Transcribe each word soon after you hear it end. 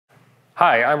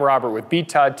Hi, I'm Robert with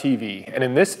BTOD TV, and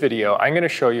in this video I'm going to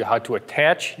show you how to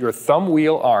attach your thumb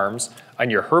wheel arms on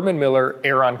your Herman Miller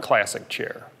Aeron Classic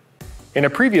chair. In a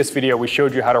previous video we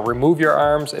showed you how to remove your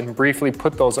arms and briefly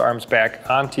put those arms back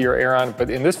onto your Aeron, but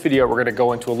in this video we're going to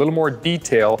go into a little more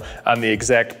detail on the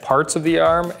exact parts of the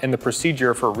arm and the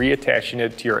procedure for reattaching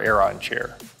it to your Aeron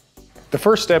chair. The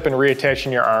first step in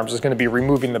reattaching your arms is going to be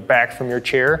removing the back from your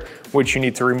chair, which you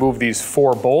need to remove these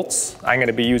 4 bolts. I'm going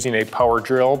to be using a power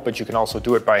drill, but you can also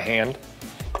do it by hand.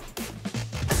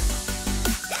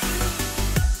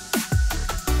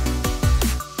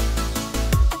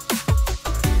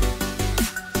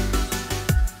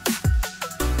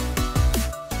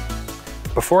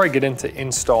 Before I get into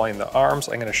installing the arms,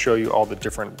 I'm going to show you all the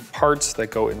different parts that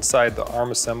go inside the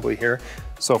arm assembly here.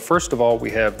 So first of all, we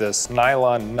have this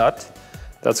nylon nut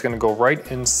that's going to go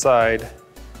right inside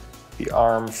the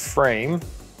arm frame.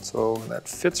 So that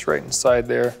fits right inside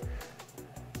there.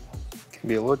 Can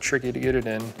be a little tricky to get it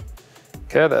in.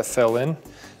 Okay, that fell in.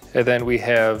 And then we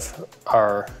have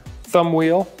our thumb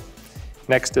wheel.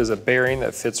 Next is a bearing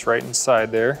that fits right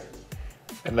inside there.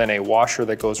 And then a washer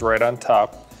that goes right on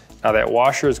top. Now that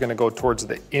washer is going to go towards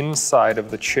the inside of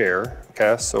the chair.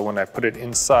 Okay, so when I put it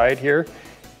inside here,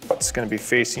 it's going to be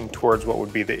facing towards what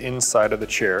would be the inside of the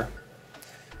chair.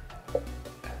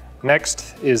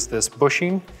 Next is this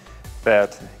bushing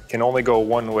that can only go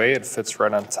one way. It fits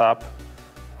right on top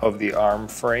of the arm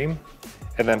frame.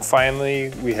 And then finally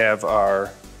we have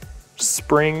our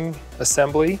spring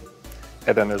assembly,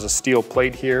 and then there's a steel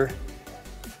plate here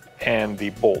and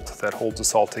the bolt that holds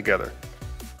us all together.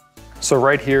 So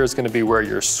right here is going to be where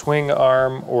your swing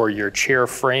arm or your chair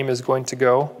frame is going to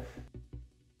go.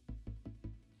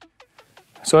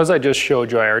 So as I just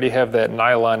showed you, I already have that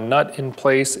nylon nut in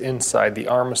place inside the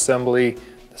arm assembly.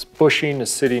 This bushing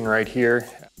is sitting right here.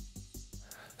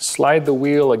 Slide the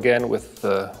wheel again with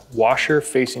the washer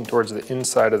facing towards the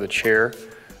inside of the chair.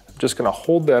 I'm just going to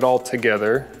hold that all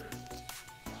together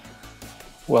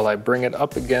while I bring it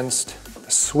up against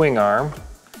the swing arm.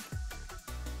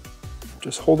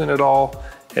 Just holding it all,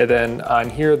 and then on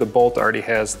here the bolt already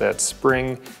has that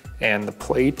spring and the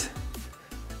plate.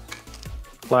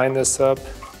 Line this up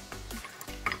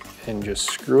and just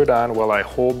screw it on while I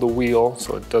hold the wheel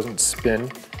so it doesn't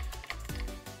spin.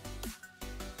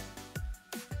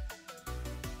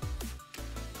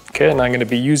 Okay, and I'm going to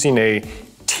be using a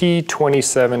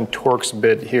T27 Torx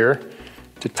bit here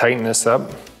to tighten this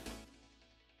up.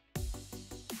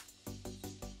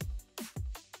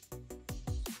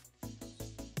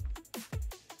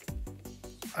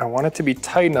 I want it to be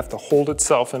tight enough to hold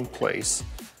itself in place.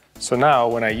 So now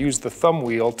when I use the thumb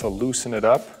wheel to loosen it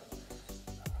up,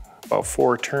 about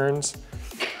 4 turns,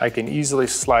 I can easily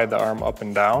slide the arm up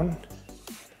and down.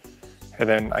 And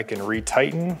then I can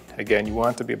retighten. Again, you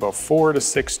want it to be about 4 to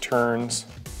 6 turns.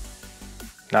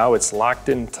 Now it's locked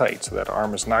in tight, so that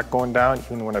arm is not going down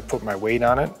even when I put my weight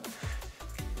on it.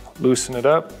 Loosen it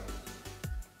up.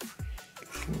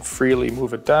 Freely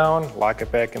move it down, lock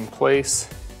it back in place.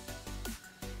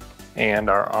 And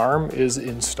our arm is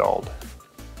installed.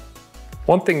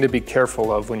 One thing to be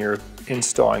careful of when you're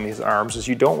installing these arms is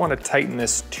you don't want to tighten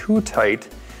this too tight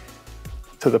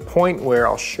to the point where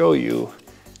I'll show you.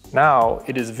 Now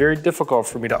it is very difficult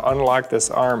for me to unlock this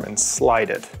arm and slide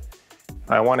it.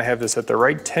 I want to have this at the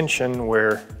right tension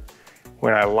where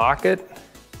when I lock it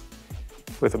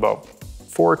with about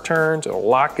 4 turns, it'll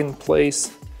lock in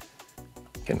place.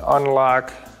 You can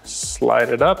unlock, slide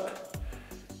it up,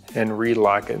 and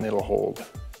relock it and it'll hold.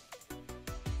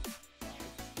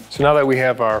 So now that we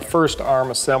have our first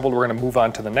arm assembled, we're going to move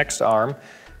on to the next arm.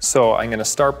 So I'm going to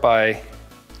start by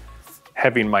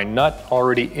having my nut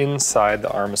already inside the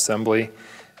arm assembly.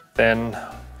 Then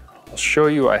I'll show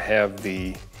you I have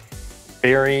the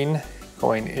bearing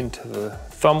going into the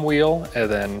thumb wheel, and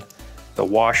then the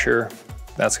washer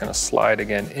that's going to slide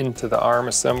again into the arm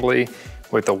assembly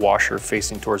with the washer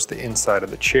facing towards the inside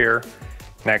of the chair.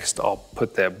 Next, I'll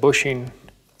put that bushing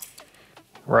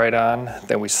right on.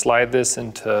 Then we slide this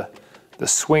into the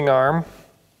swing arm,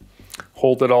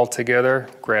 hold it all together,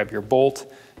 grab your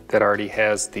bolt that already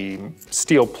has the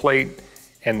steel plate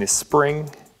and the spring.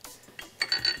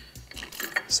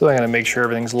 So I'm going to make sure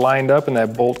everything's lined up and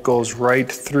that bolt goes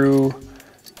right through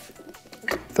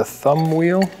the thumb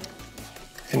wheel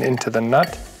and into the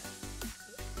nut.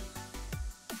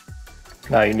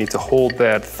 Now you need to hold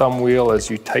that thumb wheel as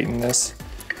you tighten this.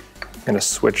 I'm going to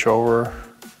switch over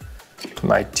to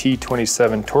my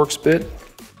T27 Torx bit.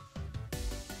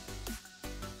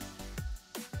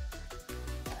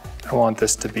 I want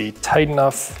this to be tight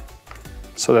enough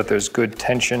so that there's good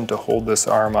tension to hold this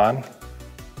arm on.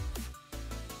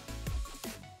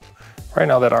 Right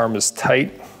now that arm is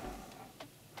tight.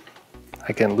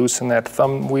 I can loosen that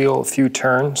thumb wheel a few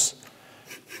turns.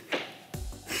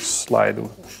 Slide the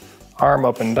arm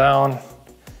up and down.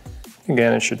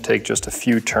 Again, it should take just a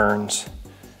few turns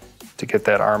to get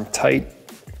that arm tight.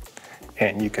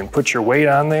 And you can put your weight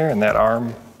on there and that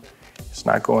arm is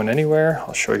not going anywhere.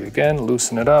 I'll show you again,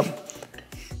 loosen it up.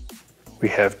 We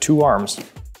have 2 arms.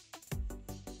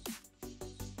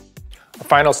 Our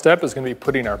final step is going to be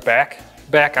putting our back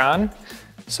on.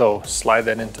 So slide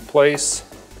that into place.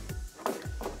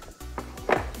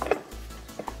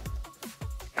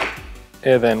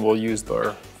 And then we'll use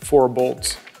our 4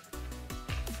 bolts.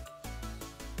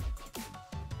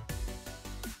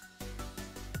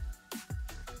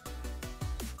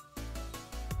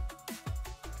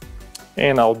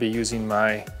 And I'll be using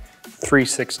my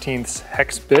 3/16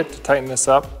 hex bit to tighten this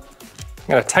up. I'm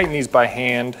going to tighten these by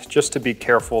hand just to be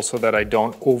careful so that I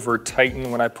don't over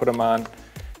tighten when I put them on, in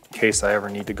case I ever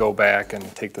need to go back and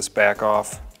take this back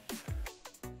off.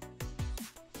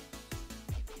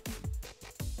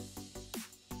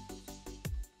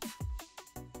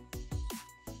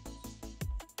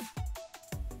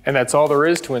 And that's all there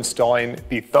is to installing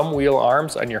the thumb wheel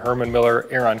arms on your Herman Miller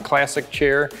Aeron Classic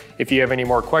chair. If you have any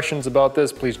more questions about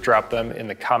this, please drop them in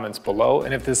the comments below.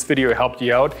 And if this video helped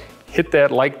you out, hit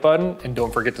that like button and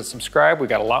don't forget to subscribe. We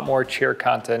got a lot more chair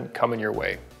content coming your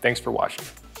way. Thanks for watching.